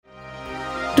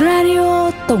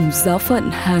Tổng Giáo phận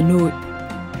Hà Nội.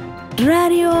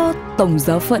 Radio Tổng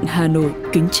Giáo phận Hà Nội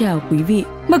kính chào quý vị.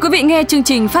 Mời quý vị nghe chương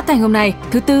trình phát thanh hôm nay,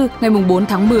 thứ Tư, ngày 4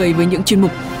 tháng 10 với những chuyên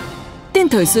mục tin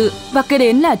thời sự và kế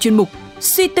đến là chuyên mục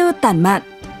suy tư tản mạn.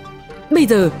 Bây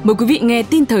giờ mời quý vị nghe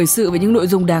tin thời sự với những nội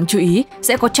dung đáng chú ý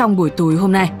sẽ có trong buổi tối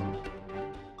hôm nay.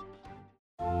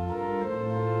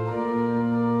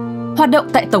 Hoạt động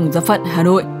tại Tổng Giáo phận Hà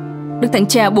Nội. Đức Thánh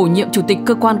Cha bổ nhiệm Chủ tịch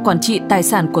Cơ quan Quản trị Tài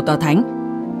sản của Tòa Thánh.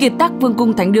 Kiệt tác Vương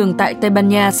cung Thánh đường tại Tây Ban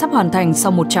Nha sắp hoàn thành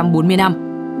sau 140 năm.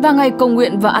 Và ngày cầu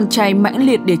nguyện và ăn chay mãnh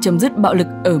liệt để chấm dứt bạo lực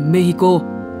ở Mexico.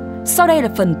 Sau đây là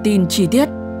phần tin chi tiết.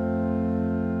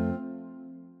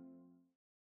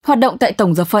 Hoạt động tại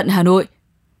Tổng Giáo phận Hà Nội.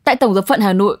 Tại Tổng Giáo phận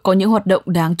Hà Nội có những hoạt động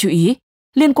đáng chú ý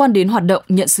liên quan đến hoạt động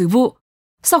nhận sứ vụ.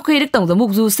 Sau khi Đức Tổng giám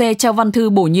mục Giuse trao văn thư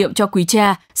bổ nhiệm cho quý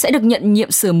cha sẽ được nhận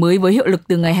nhiệm sở mới với hiệu lực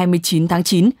từ ngày 29 tháng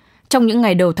 9. Trong những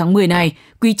ngày đầu tháng 10 này,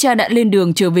 quý cha đã lên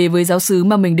đường trở về với giáo xứ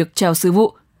mà mình được trao sứ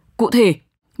vụ. Cụ thể,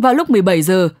 vào lúc 17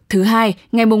 giờ thứ Hai,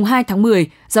 ngày 2 tháng 10,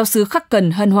 giáo xứ Khắc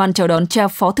Cần hân hoan chào đón cha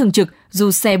phó thường trực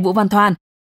Giuse Vũ Văn Thoan.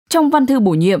 Trong văn thư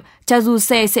bổ nhiệm, cha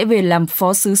Giuse sẽ về làm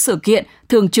phó xứ sự kiện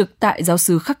thường trực tại giáo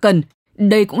xứ Khắc Cần.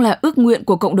 Đây cũng là ước nguyện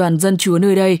của cộng đoàn dân Chúa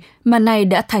nơi đây mà nay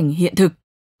đã thành hiện thực.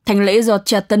 Thánh lễ do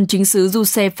cha Tân Chính sứ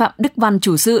Giuse Phạm Đức Văn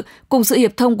chủ sự cùng sự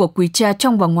hiệp thông của quý cha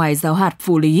trong và ngoài giáo hạt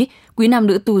Phủ Lý, quý nam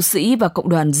nữ tu sĩ và cộng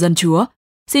đoàn dân Chúa.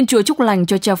 Xin Chúa chúc lành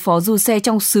cho cha phó Giuse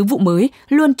trong sứ vụ mới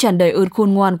luôn tràn đầy ơn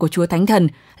khôn ngoan của Chúa Thánh Thần,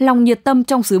 lòng nhiệt tâm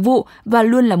trong sứ vụ và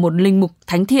luôn là một linh mục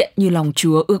thánh thiện như lòng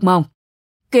Chúa ước mong.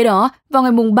 Kế đó, vào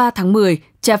ngày 3 tháng 10,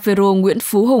 cha Phêrô Nguyễn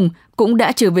Phú Hùng cũng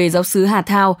đã trở về giáo xứ Hà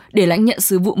Thao để lãnh nhận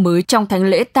sứ vụ mới trong thánh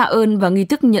lễ tạ ơn và nghi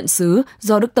thức nhận sứ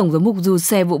do Đức Tổng giám mục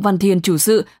Giuse Vũ Văn Thiên chủ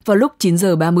sự vào lúc 9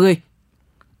 giờ 30.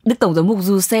 Đức Tổng giám mục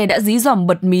Giuse đã dí dỏm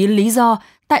bật mí lý do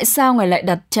tại sao ngài lại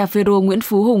đặt cha Phêrô Nguyễn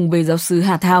Phú Hùng về giáo xứ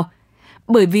Hà Thao.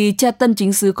 Bởi vì cha Tân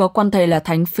Chính sứ có quan thầy là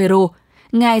Thánh Phêrô,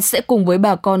 ngài sẽ cùng với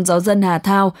bà con giáo dân Hà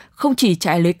Thao không chỉ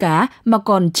trải lưới cá mà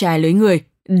còn trải lưới người,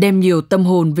 đem nhiều tâm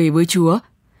hồn về với Chúa.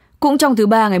 Cũng trong thứ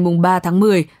Ba ngày 3 tháng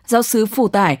 10, giáo xứ Phù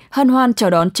Tải hân hoan chào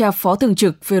đón cha phó thường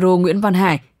trực Phêrô Nguyễn Văn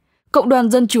Hải. Cộng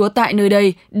đoàn dân Chúa tại nơi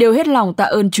đây đều hết lòng tạ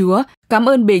ơn Chúa, cảm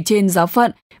ơn bề trên giáo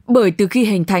phận, bởi từ khi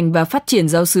hình thành và phát triển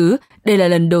giáo xứ, đây là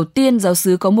lần đầu tiên giáo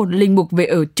xứ có một linh mục về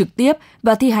ở trực tiếp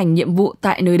và thi hành nhiệm vụ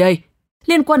tại nơi đây.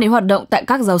 Liên quan đến hoạt động tại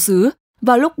các giáo xứ,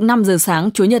 vào lúc 5 giờ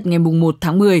sáng Chủ nhật ngày 1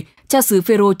 tháng 10, cha xứ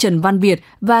Phêrô Trần Văn Việt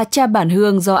và cha bản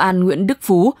hương Gioan Nguyễn Đức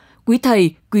Phú, quý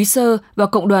thầy, quý sơ và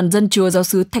cộng đoàn dân Chúa giáo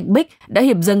xứ Thạch Bích đã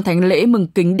hiệp dâng thánh lễ mừng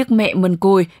kính Đức Mẹ Mân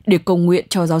Côi để cầu nguyện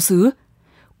cho giáo xứ.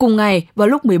 Cùng ngày, vào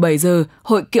lúc 17 giờ,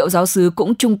 hội kiệu giáo xứ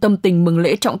cũng chung tâm tình mừng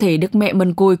lễ trọng thể Đức Mẹ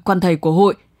Mân Côi quan thầy của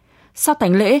hội. Sau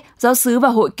thánh lễ, giáo xứ và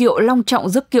hội kiệu long trọng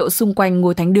rước kiệu xung quanh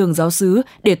ngôi thánh đường giáo xứ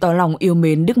để tỏ lòng yêu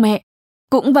mến Đức Mẹ.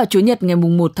 Cũng vào Chủ nhật ngày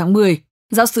 1 tháng 10,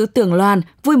 giáo xứ Tường Loan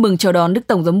vui mừng chào đón Đức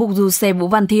Tổng giám mục Giuse Vũ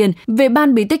Văn Thiên về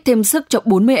ban bí tích thêm sức cho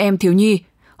 40 em thiếu nhi.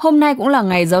 Hôm nay cũng là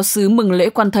ngày giáo xứ mừng lễ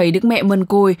quan thầy Đức Mẹ Mân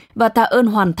Côi và tạ ơn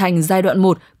hoàn thành giai đoạn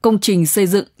 1 công trình xây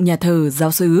dựng nhà thờ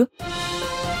giáo xứ.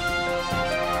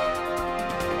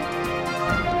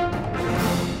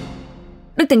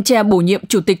 Đức Thánh Cha bổ nhiệm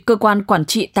Chủ tịch Cơ quan Quản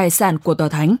trị Tài sản của Tòa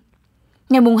Thánh.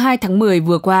 Ngày 2 tháng 10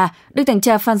 vừa qua, Đức Thánh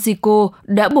Cha Francisco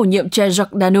đã bổ nhiệm cha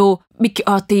Giordano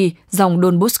Bicchiotti dòng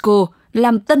Don Bosco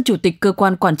làm tân Chủ tịch Cơ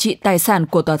quan Quản trị Tài sản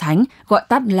của Tòa Thánh, gọi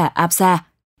tắt là APSA.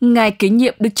 Ngài kế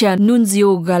nhiệm Đức cha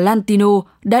Nunzio Galantino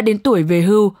đã đến tuổi về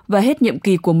hưu và hết nhiệm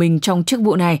kỳ của mình trong chức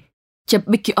vụ này. Cha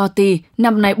Bicchiotti,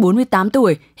 năm nay 48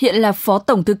 tuổi, hiện là Phó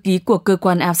Tổng Thư ký của cơ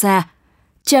quan APSA.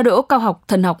 Cha đỗ cao học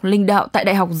thần học linh đạo tại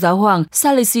Đại học Giáo hoàng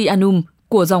Salesianum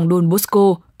của dòng Don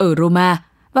Bosco ở Roma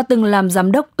và từng làm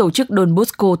giám đốc tổ chức Don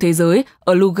Bosco Thế giới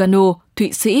ở Lugano,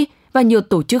 Thụy Sĩ và nhiều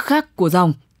tổ chức khác của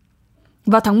dòng.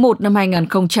 Vào tháng 1 năm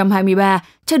 2023,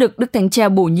 cha được Đức Thánh Cha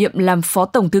bổ nhiệm làm Phó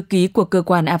Tổng Thư ký của cơ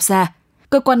quan APSA.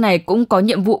 Cơ quan này cũng có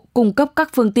nhiệm vụ cung cấp các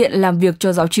phương tiện làm việc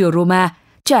cho giáo triều Roma,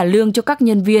 trả lương cho các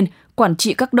nhân viên, quản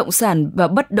trị các động sản và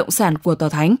bất động sản của Tòa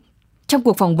Thánh. Trong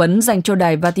cuộc phỏng vấn dành cho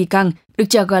Đài Vatican, Đức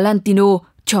cha Galantino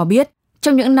cho biết,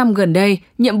 trong những năm gần đây,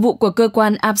 nhiệm vụ của cơ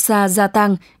quan APSA gia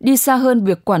tăng, đi xa hơn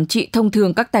việc quản trị thông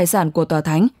thường các tài sản của Tòa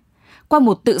Thánh. Qua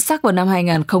một tự xác vào năm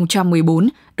 2014,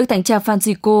 Đức Thánh Cha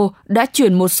Francisco đã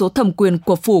chuyển một số thẩm quyền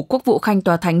của Phủ Quốc vụ Khanh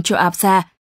Tòa Thánh cho APSA,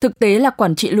 thực tế là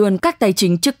quản trị luôn các tài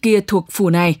chính trước kia thuộc phủ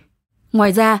này.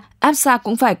 Ngoài ra, APSA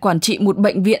cũng phải quản trị một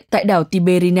bệnh viện tại đảo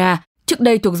Tiberina, trước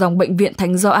đây thuộc dòng Bệnh viện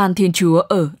Thánh Gioan Thiên Chúa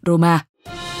ở Roma.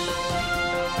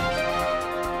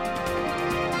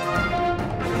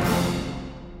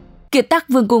 Kiệt tác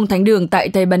Vương cung Thánh đường tại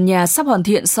Tây Ban Nha sắp hoàn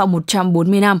thiện sau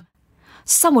 140 năm.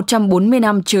 Sau 140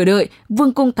 năm chờ đợi,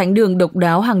 Vương cung Thánh đường độc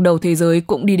đáo hàng đầu thế giới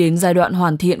cũng đi đến giai đoạn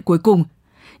hoàn thiện cuối cùng.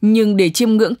 Nhưng để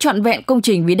chiêm ngưỡng trọn vẹn công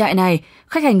trình vĩ đại này,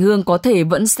 khách hành hương có thể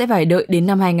vẫn sẽ phải đợi đến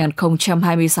năm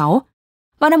 2026.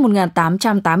 Vào năm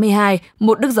 1882,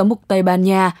 một đức giám mục Tây Ban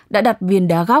Nha đã đặt viên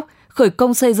đá góc khởi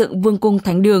công xây dựng vương cung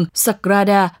thánh đường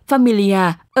Sagrada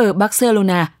Familia ở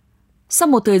Barcelona. Sau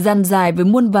một thời gian dài với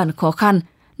muôn vàn khó khăn,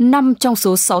 5 trong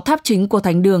số 6 tháp chính của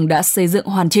thánh đường đã xây dựng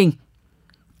hoàn chỉnh.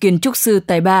 Kiến trúc sư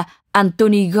tài ba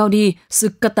Antoni Gaudí xứ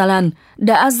Catalan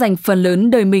đã dành phần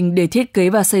lớn đời mình để thiết kế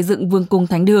và xây dựng vương cung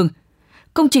thánh đường.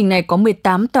 Công trình này có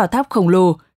 18 tòa tháp khổng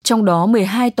lồ, trong đó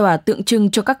 12 tòa tượng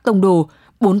trưng cho các tông đồ,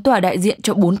 4 tòa đại diện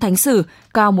cho 4 thánh sử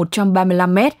cao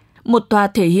 135 mét, một tòa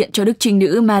thể hiện cho Đức Trinh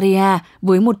Nữ Maria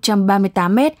với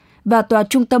 138 mét và tòa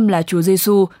trung tâm là Chúa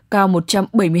Giêsu cao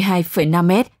 172,5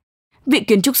 mét. Vị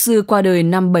kiến trúc sư qua đời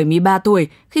năm 73 tuổi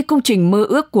khi công trình mơ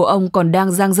ước của ông còn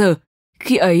đang dang dở.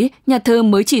 Khi ấy, nhà thờ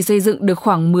mới chỉ xây dựng được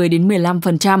khoảng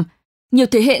 10-15%. Nhiều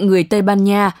thế hệ người Tây Ban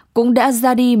Nha cũng đã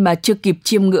ra đi mà chưa kịp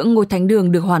chiêm ngưỡng ngôi thánh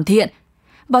đường được hoàn thiện.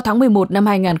 Vào tháng 11 năm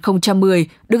 2010,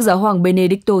 Đức Giáo hoàng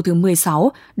Benedicto thứ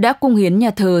 16 đã cung hiến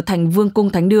nhà thờ thành Vương cung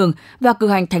Thánh đường và cử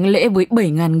hành thánh lễ với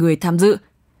 7.000 người tham dự.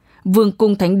 Vương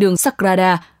cung Thánh đường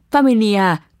Sagrada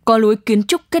Familia có lối kiến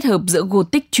trúc kết hợp giữa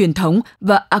Gothic truyền thống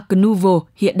và Art Nouveau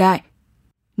hiện đại.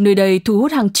 Nơi đây thu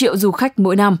hút hàng triệu du khách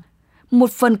mỗi năm.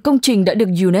 Một phần công trình đã được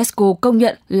UNESCO công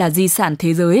nhận là di sản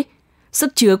thế giới.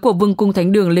 Sức chứa của Vương cung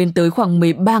Thánh đường lên tới khoảng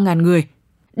 13.000 người.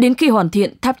 Đến khi hoàn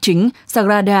thiện, tháp chính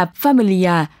Sagrada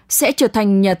Familia sẽ trở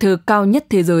thành nhà thờ cao nhất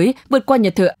thế giới, vượt qua nhà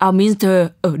thờ Alminster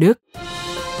ở Đức.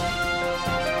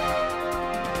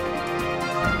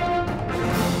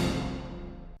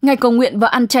 Ngày cầu nguyện và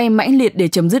ăn chay mãnh liệt để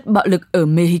chấm dứt bạo lực ở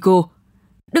Mexico.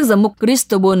 Đức giám mục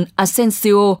Cristobal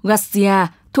Asensio Garcia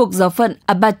thuộc giáo phận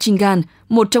Abachingan,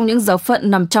 một trong những giáo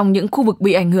phận nằm trong những khu vực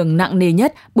bị ảnh hưởng nặng nề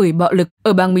nhất bởi bạo lực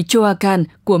ở bang Michoacán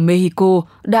của Mexico,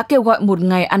 đã kêu gọi một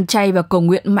ngày ăn chay và cầu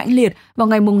nguyện mãnh liệt vào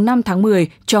ngày 5 tháng 10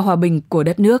 cho hòa bình của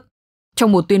đất nước.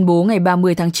 Trong một tuyên bố ngày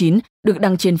 30 tháng 9 được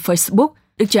đăng trên Facebook,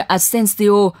 Đức cha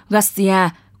Asensio Garcia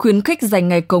khuyến khích dành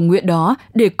ngày cầu nguyện đó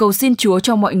để cầu xin Chúa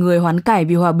cho mọi người hoán cải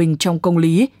vì hòa bình trong công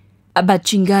lý.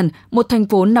 Abachingan, một thành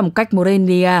phố nằm cách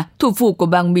Morelia, thủ phủ của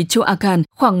bang Michoacán,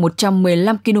 khoảng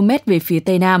 115 km về phía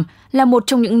tây nam, là một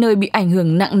trong những nơi bị ảnh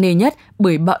hưởng nặng nề nhất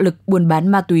bởi bạo lực buôn bán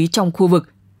ma túy trong khu vực.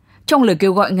 Trong lời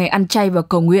kêu gọi ngày ăn chay và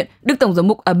cầu nguyện, Đức Tổng giám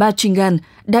mục Abachingan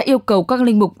đã yêu cầu các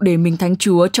linh mục để mình thánh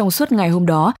Chúa trong suốt ngày hôm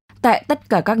đó tại tất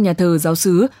cả các nhà thờ giáo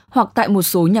xứ hoặc tại một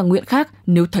số nhà nguyện khác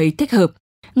nếu thấy thích hợp.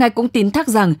 Ngài cũng tín thác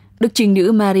rằng Đức Trinh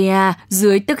Nữ Maria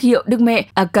dưới tước hiệu Đức Mẹ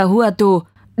Acahuato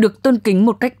được tôn kính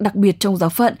một cách đặc biệt trong giáo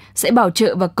phận sẽ bảo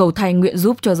trợ và cầu thay nguyện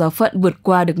giúp cho giáo phận vượt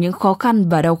qua được những khó khăn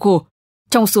và đau khổ.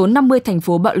 Trong số 50 thành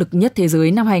phố bạo lực nhất thế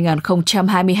giới năm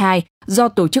 2022 do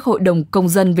Tổ chức Hội đồng Công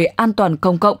dân về An toàn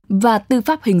Công cộng và Tư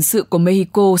pháp Hình sự của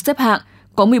Mexico xếp hạng,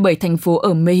 có 17 thành phố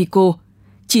ở Mexico.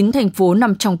 9 thành phố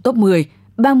nằm trong top 10,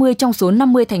 30 trong số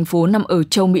 50 thành phố nằm ở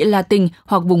châu Mỹ Latin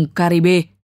hoặc vùng Caribe.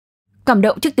 Cảm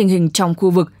động trước tình hình trong khu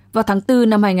vực, vào tháng 4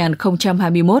 năm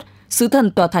 2021, sứ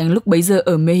thần tòa thánh lúc bấy giờ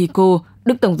ở Mexico,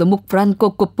 Đức Tổng giám mục Franco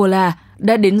Coppola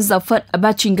đã đến giáo phận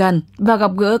Abachingan và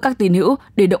gặp gỡ các tín hữu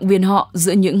để động viên họ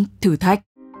giữa những thử thách.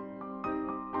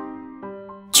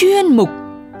 Chuyên mục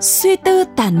Suy tư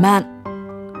tản mạn.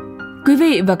 Quý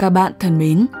vị và các bạn thân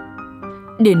mến,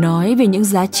 để nói về những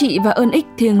giá trị và ơn ích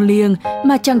thiêng liêng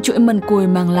mà trang chuỗi mân côi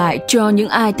mang lại cho những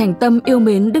ai thành tâm yêu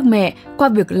mến Đức Mẹ qua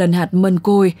việc lần hạt mân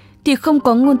côi, thì không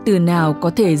có ngôn từ nào có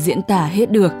thể diễn tả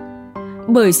hết được.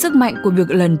 Bởi sức mạnh của việc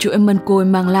lần chuỗi mân côi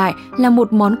mang lại là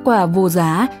một món quà vô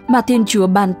giá mà Thiên Chúa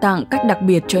ban tặng cách đặc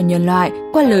biệt cho nhân loại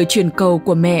qua lời truyền cầu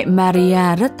của mẹ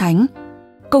Maria rất thánh.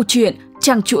 Câu chuyện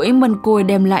Chàng chuỗi mân côi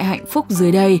đem lại hạnh phúc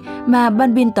dưới đây mà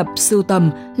ban biên tập sưu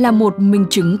tầm là một minh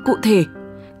chứng cụ thể.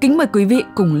 Kính mời quý vị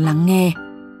cùng lắng nghe.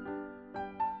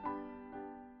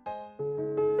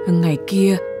 Ngày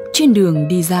kia, trên đường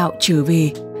đi dạo trở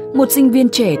về, một sinh viên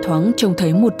trẻ thoáng trông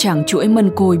thấy một chàng chuỗi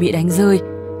mân côi bị đánh rơi,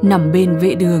 nằm bên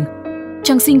vệ đường.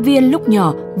 Chàng sinh viên lúc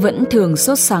nhỏ vẫn thường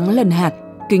sốt sắng lần hạt,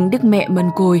 kính Đức Mẹ mân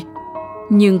côi.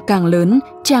 Nhưng càng lớn,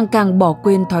 chàng càng bỏ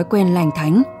quên thói quen lành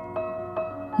thánh.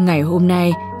 Ngày hôm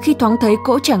nay, khi thoáng thấy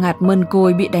cỗ chàng hạt mân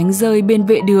côi bị đánh rơi bên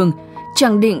vệ đường,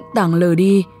 chàng định tảng lờ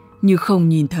đi, như không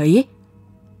nhìn thấy.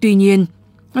 Tuy nhiên,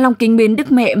 lòng kính mến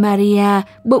Đức Mẹ Maria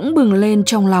bỗng bừng lên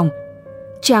trong lòng.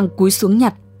 Chàng cúi xuống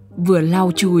nhặt, vừa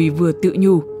lau chùi vừa tự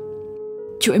nhủ.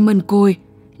 Chuỗi mân côi,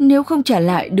 nếu không trả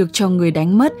lại được cho người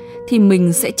đánh mất thì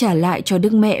mình sẽ trả lại cho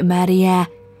Đức Mẹ Maria,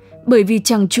 bởi vì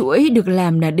chàng chuỗi được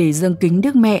làm là để dâng kính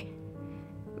Đức Mẹ.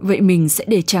 Vậy mình sẽ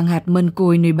để chàng hạt mân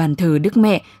côi nơi bàn thờ Đức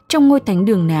Mẹ trong ngôi thánh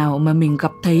đường nào mà mình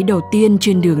gặp thấy đầu tiên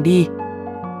trên đường đi.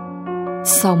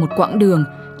 Sau một quãng đường,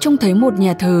 trông thấy một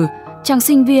nhà thờ, chàng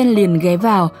sinh viên liền ghé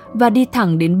vào và đi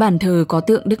thẳng đến bàn thờ có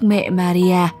tượng Đức Mẹ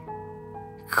Maria.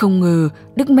 Không ngờ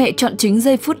Đức Mẹ chọn chính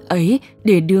giây phút ấy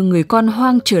để đưa người con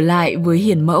hoang trở lại với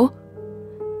hiền mẫu.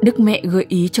 Đức Mẹ gợi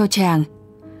ý cho chàng: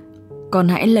 con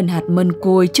hãy lần hạt mân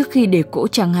côi trước khi để cỗ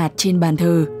tràng hạt trên bàn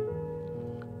thờ.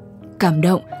 Cảm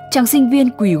động, chàng sinh viên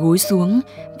quỳ gối xuống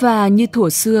và như thuở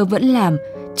xưa vẫn làm,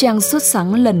 chàng sốt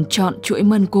sắng lần chọn chuỗi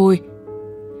mân côi.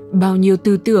 Bao nhiêu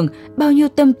tư tưởng, bao nhiêu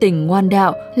tâm tình ngoan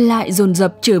đạo lại dồn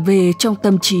dập trở về trong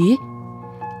tâm trí.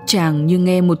 Chàng như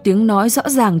nghe một tiếng nói rõ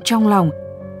ràng trong lòng: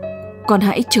 con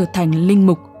hãy trở thành linh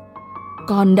mục.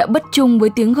 Con đã bất chung với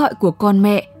tiếng gọi của con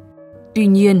mẹ. Tuy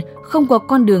nhiên, không có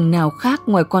con đường nào khác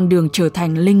ngoài con đường trở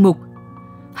thành linh mục.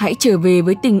 Hãy trở về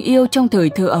với tình yêu trong thời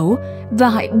thơ ấu và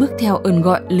hãy bước theo ơn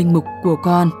gọi linh mục của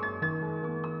con.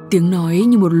 Tiếng nói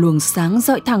như một luồng sáng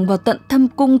dọi thẳng vào tận thâm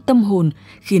cung tâm hồn,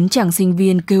 khiến chàng sinh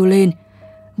viên kêu lên: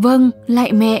 vâng,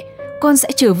 lạy mẹ, con sẽ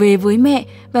trở về với mẹ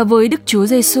và với Đức Chúa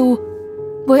Giêsu.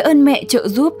 Với ơn mẹ trợ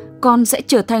giúp, con sẽ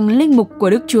trở thành linh mục của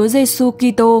Đức Chúa Giêsu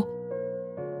Kitô.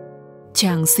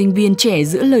 Chàng sinh viên trẻ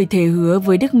giữ lời thề hứa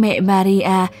với Đức Mẹ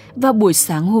Maria vào buổi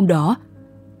sáng hôm đó.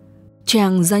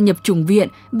 Chàng gia nhập chủng viện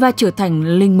và trở thành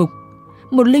linh mục,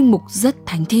 một linh mục rất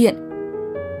thánh thiện.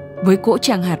 Với cỗ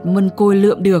tràng hạt mân côi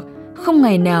lượm được, không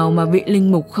ngày nào mà vị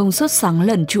linh mục không sốt sắng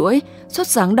lần chuỗi, sốt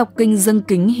sắng đọc kinh dâng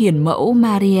kính hiền mẫu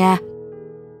Maria.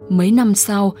 Mấy năm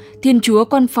sau, Thiên Chúa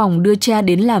quan phòng đưa cha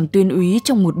đến làm tuyên úy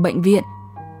trong một bệnh viện.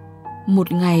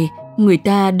 Một ngày, người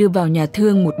ta đưa vào nhà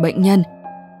thương một bệnh nhân.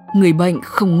 Người bệnh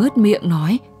không ngớt miệng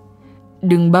nói: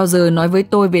 đừng bao giờ nói với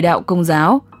tôi về đạo Công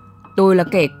giáo. Tôi là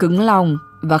kẻ cứng lòng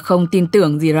và không tin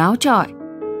tưởng gì ráo trọi.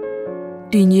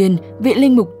 Tuy nhiên, vị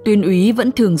linh mục tuyên úy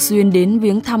vẫn thường xuyên đến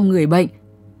viếng thăm người bệnh.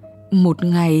 Một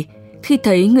ngày, khi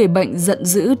thấy người bệnh giận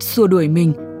dữ xua đuổi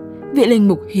mình, vị linh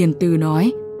mục hiền từ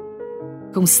nói: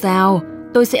 không sao,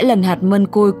 tôi sẽ lần hạt mân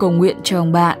côi cầu nguyện cho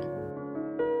ông bạn.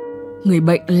 Người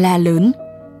bệnh la lớn: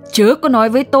 chớ có nói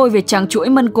với tôi về tràng chuỗi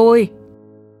mân côi.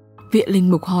 Vị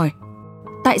linh mục hỏi: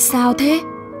 tại sao thế?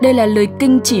 Đây là lời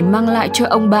kinh chỉ mang lại cho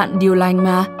ông bạn điều lành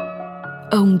mà.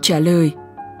 Ông trả lời: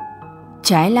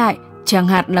 trái lại, tràng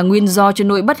hạt là nguyên do cho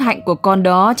nỗi bất hạnh của con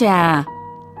đó cha.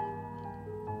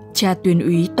 Cha tuyên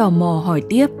úy tò mò hỏi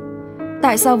tiếp: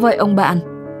 tại sao vậy ông bạn?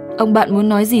 Ông bạn muốn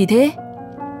nói gì thế?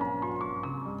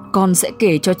 Con sẽ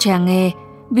kể cho cha nghe,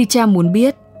 vì cha muốn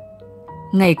biết.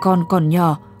 Ngày con còn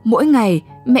nhỏ, mỗi ngày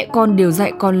mẹ con đều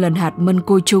dạy con lần hạt mân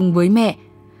côi chung với mẹ.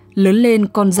 Lớn lên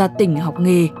con ra tỉnh học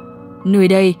nghề. Nơi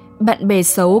đây, bạn bè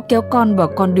xấu kéo con vào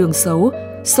con đường xấu,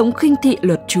 sống khinh thị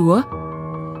luật Chúa.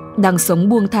 Đang sống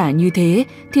buông thả như thế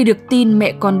thì được tin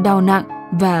mẹ con đau nặng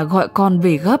và gọi con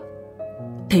về gấp.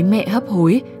 Thấy mẹ hấp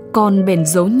hối, con bèn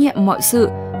giấu nhẹm mọi sự,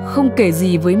 không kể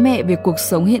gì với mẹ về cuộc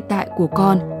sống hiện tại của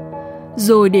con.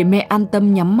 Rồi để mẹ an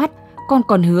tâm nhắm mắt, con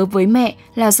còn hứa với mẹ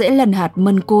là sẽ lần hạt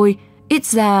mân côi, ít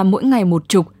ra mỗi ngày 10,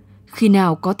 khi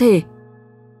nào có thể.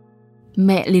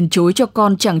 Mẹ liền chối cho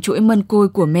con chẳng chuỗi mân côi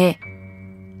của mẹ.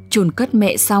 Chôn cất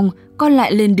mẹ xong, con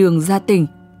lại lên đường ra tỉnh.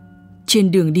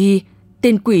 Trên đường đi,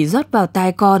 tên quỷ rót vào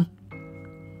tai con: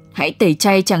 hãy tẩy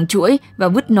chay chàng chuỗi và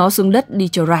vứt nó xuống đất đi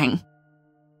cho rảnh.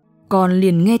 Con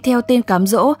liền nghe theo tên cám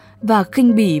dỗ và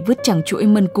khinh bỉ vứt chàng chuỗi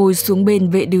mân côi xuống bên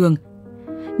vệ đường.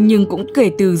 Nhưng cũng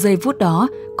kể từ giây phút đó,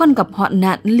 con gặp hoạn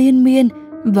nạn liên miên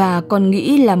và con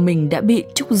nghĩ là mình đã bị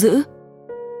trúc giữ.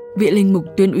 Vị linh mục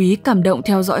tuyên úy cảm động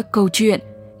theo dõi câu chuyện.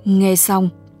 Nghe xong,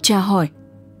 cha hỏi: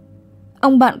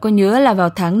 ông bạn có nhớ là vào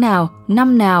tháng nào,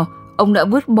 năm nào ông đã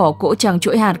vứt bỏ cỗ tràng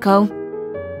chuỗi hạt không?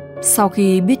 Sau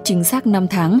khi biết chính xác năm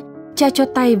tháng, cha cho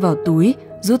tay vào túi,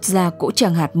 rút ra cỗ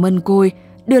tràng hạt mân côi,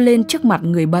 đưa lên trước mặt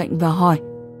người bệnh và hỏi: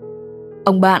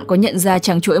 ông bạn có nhận ra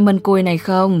tràng chuỗi mân côi này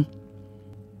không?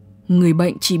 Người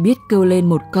bệnh chỉ biết kêu lên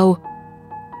một câu: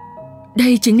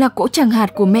 đây chính là cỗ tràng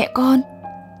hạt của mẹ con.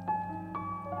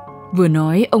 Vừa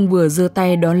nói, ông vừa giơ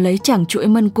tay đón lấy tràng chuỗi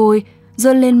mân côi,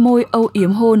 giơ lên môi âu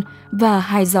yếm hôn và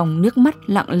 2 dòng nước mắt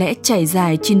lặng lẽ chảy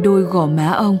dài trên đôi gò má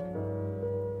ông.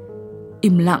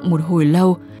 Im lặng một hồi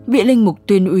lâu, vị linh mục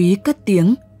tuyên úy cất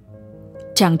tiếng: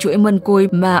 tràng chuỗi mân côi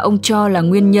mà ông cho là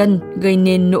nguyên nhân gây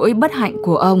nên nỗi bất hạnh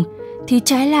của ông, thì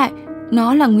trái lại,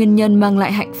 nó là nguyên nhân mang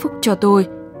lại hạnh phúc cho tôi.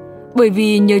 Bởi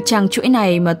vì nhờ tràng chuỗi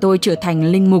này mà tôi trở thành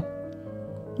linh mục.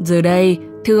 Giờ đây,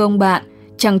 thưa ông bạn,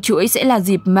 tràng chuỗi sẽ là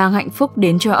dịp mang hạnh phúc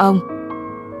đến cho ông.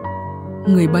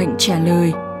 Người bệnh trả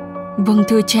lời: vâng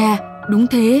thưa cha, đúng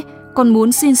thế, con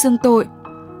muốn xin xưng tội.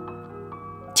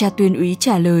 Cha tuyên úy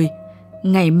trả lời: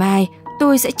 ngày mai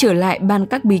tôi sẽ trở lại ban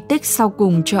các bí tích sau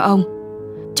cùng cho ông.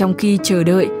 Trong khi chờ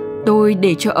đợi, tôi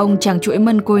để cho ông tràng chuỗi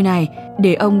mân côi này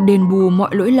để ông đền bù mọi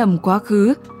lỗi lầm quá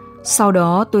khứ. Sau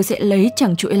đó tôi sẽ lấy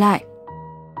tràng chuỗi lại.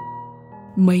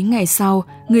 Mấy ngày sau,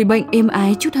 người bệnh êm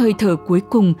ái chút hơi thở cuối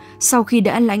cùng sau khi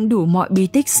đã lãnh đủ mọi bí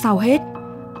tích sau hết.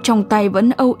 Trong tay vẫn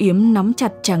âu yếm nắm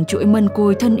chặt chàng chuỗi mân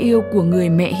côi thân yêu của người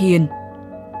mẹ hiền.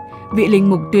 Vị linh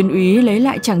mục tuyên úy lấy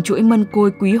lại chàng chuỗi mân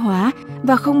côi quý hóa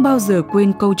và không bao giờ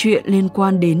quên câu chuyện liên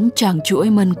quan đến chàng chuỗi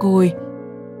mân côi.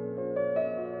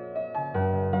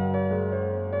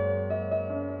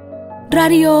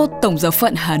 Radio Tổng giáo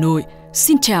phận Hà Nội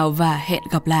xin chào và hẹn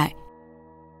gặp lại.